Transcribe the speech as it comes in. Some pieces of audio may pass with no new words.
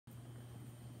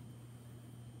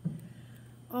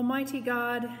Almighty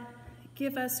God,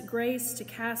 give us grace to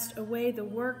cast away the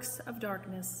works of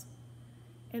darkness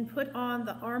and put on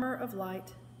the armor of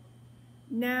light,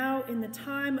 now in the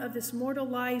time of this mortal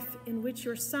life in which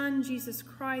your Son, Jesus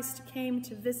Christ, came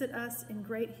to visit us in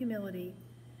great humility,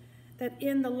 that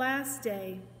in the last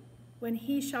day, when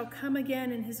he shall come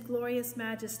again in his glorious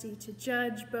majesty to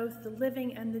judge both the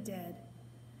living and the dead,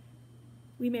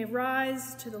 we may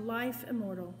rise to the life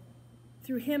immortal,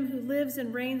 through him who lives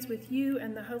and reigns with you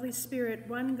and the Holy Spirit,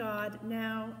 one God,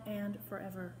 now and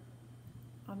forever.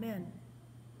 Amen.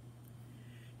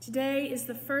 Today is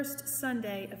the first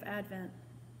Sunday of Advent.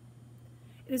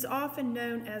 It is often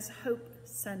known as Hope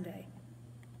Sunday.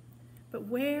 But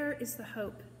where is the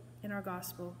hope in our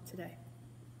gospel today?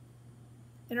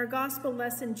 In our gospel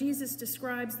lesson, Jesus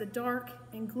describes the dark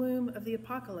and gloom of the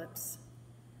apocalypse.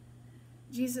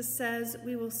 Jesus says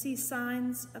we will see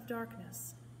signs of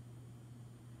darkness.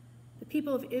 The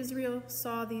people of Israel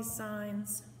saw these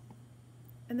signs,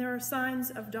 and there are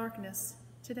signs of darkness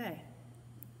today.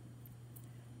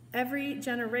 Every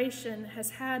generation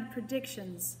has had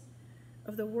predictions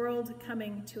of the world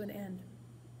coming to an end.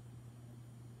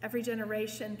 Every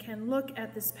generation can look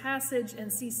at this passage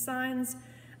and see signs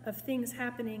of things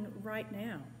happening right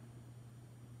now.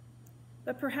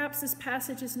 But perhaps this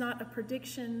passage is not a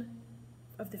prediction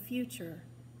of the future,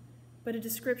 but a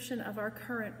description of our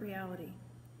current reality.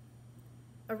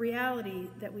 A reality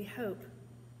that we hope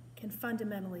can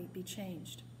fundamentally be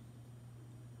changed.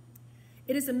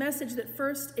 It is a message that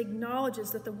first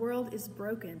acknowledges that the world is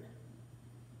broken,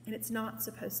 and it's not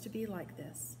supposed to be like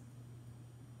this.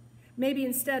 Maybe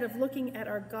instead of looking at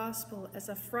our gospel as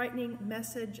a frightening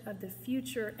message of the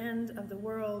future end of the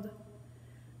world,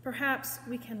 perhaps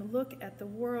we can look at the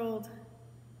world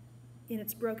in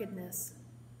its brokenness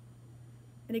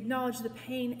and acknowledge the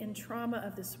pain and trauma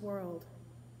of this world,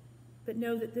 but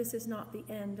know that this is not the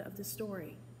end of the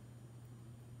story.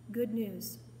 Good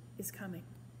news is coming.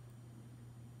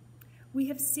 We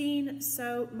have seen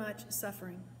so much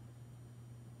suffering.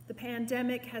 The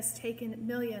pandemic has taken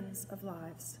millions of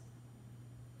lives.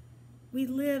 We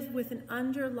live with an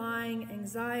underlying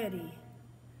anxiety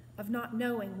of not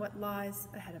knowing what lies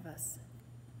ahead of us.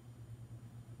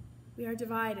 We are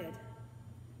divided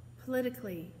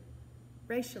politically,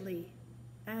 racially,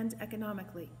 and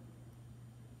economically.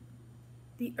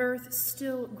 The earth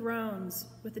still groans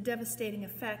with the devastating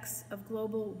effects of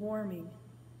global warming.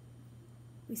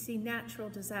 We see natural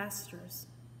disasters,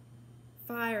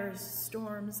 fires,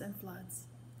 storms, and floods.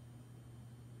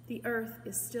 The earth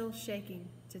is still shaking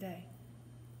today.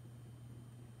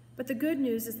 But the good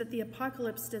news is that the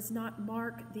apocalypse does not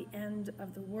mark the end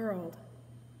of the world,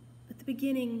 but the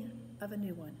beginning of a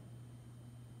new one.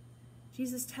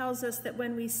 Jesus tells us that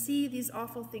when we see these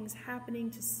awful things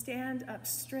happening, to stand up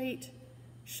straight,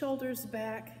 shoulders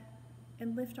back,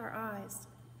 and lift our eyes.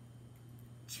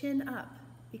 Chin up,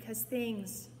 because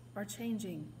things are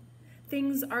changing.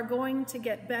 Things are going to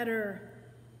get better.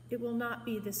 It will not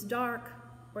be this dark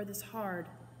or this hard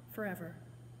forever.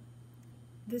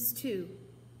 This too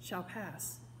shall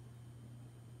pass.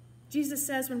 Jesus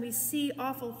says when we see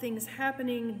awful things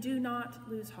happening, do not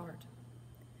lose heart,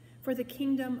 for the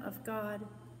kingdom of God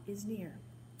is near.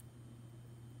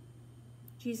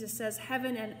 Jesus says,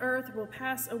 heaven and earth will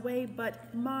pass away,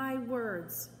 but my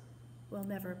words will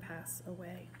never pass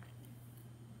away.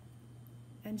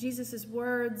 And Jesus'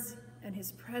 words and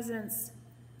his presence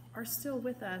are still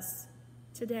with us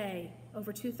today,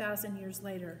 over 2,000 years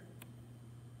later.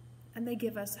 And they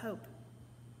give us hope.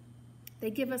 They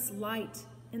give us light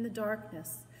in the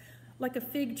darkness, like a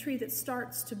fig tree that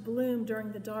starts to bloom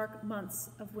during the dark months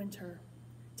of winter,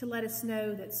 to let us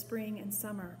know that spring and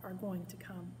summer are going to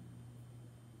come.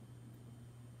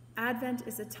 Advent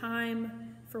is a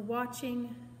time for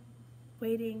watching,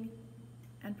 waiting,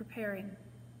 and preparing.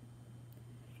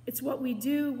 It's what we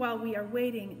do while we are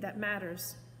waiting that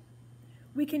matters.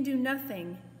 We can do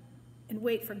nothing and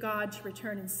wait for God to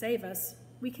return and save us.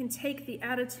 We can take the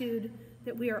attitude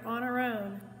that we are on our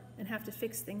own and have to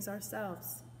fix things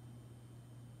ourselves.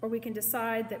 Or we can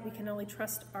decide that we can only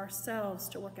trust ourselves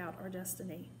to work out our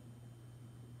destiny.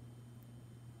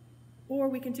 Or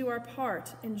we can do our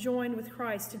part and join with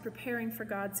Christ in preparing for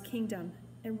God's kingdom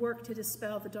and work to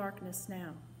dispel the darkness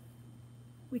now.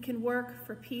 We can work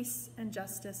for peace and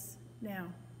justice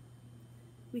now.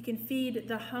 We can feed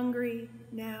the hungry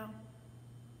now.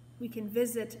 We can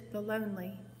visit the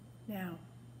lonely now.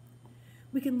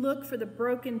 We can look for the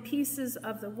broken pieces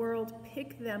of the world,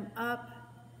 pick them up,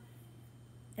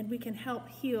 and we can help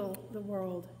heal the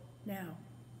world now.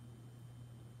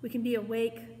 We can be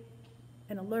awake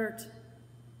and alert.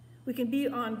 We can be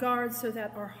on guard so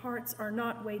that our hearts are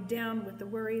not weighed down with the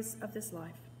worries of this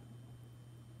life.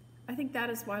 I think that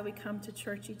is why we come to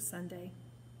church each Sunday,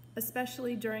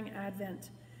 especially during Advent,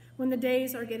 when the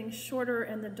days are getting shorter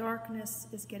and the darkness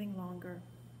is getting longer.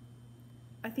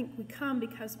 I think we come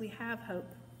because we have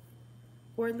hope,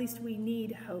 or at least we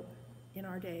need hope in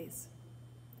our days.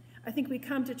 I think we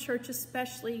come to church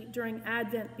especially during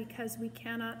Advent because we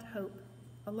cannot hope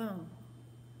alone.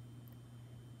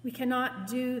 We cannot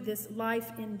do this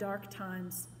life in dark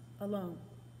times alone.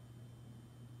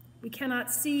 We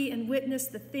cannot see and witness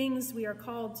the things we are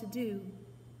called to do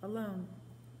alone.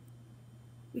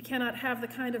 We cannot have the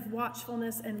kind of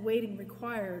watchfulness and waiting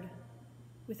required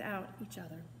without each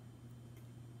other.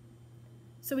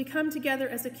 So we come together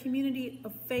as a community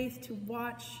of faith to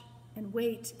watch and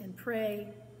wait and pray,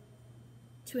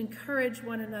 to encourage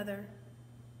one another.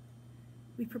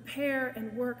 We prepare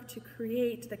and work to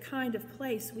create the kind of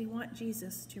place we want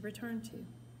Jesus to return to.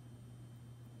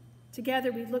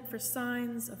 Together we look for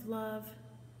signs of love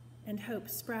and hope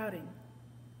sprouting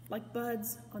like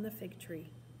buds on the fig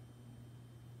tree.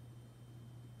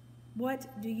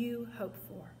 What do you hope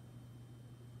for?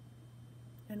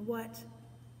 And what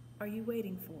are you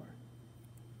waiting for?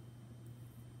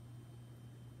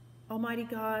 Almighty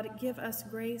God, give us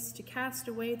grace to cast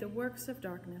away the works of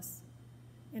darkness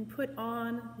and put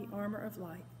on the armor of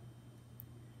light.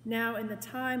 Now, in the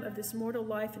time of this mortal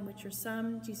life in which your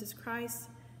Son, Jesus Christ,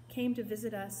 came to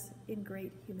visit us in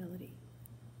great humility.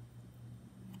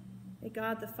 May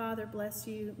God the Father bless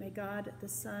you. May God the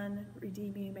Son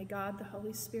redeem you. May God the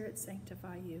Holy Spirit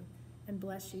sanctify you and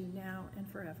bless you now and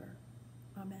forever.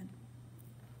 Amen.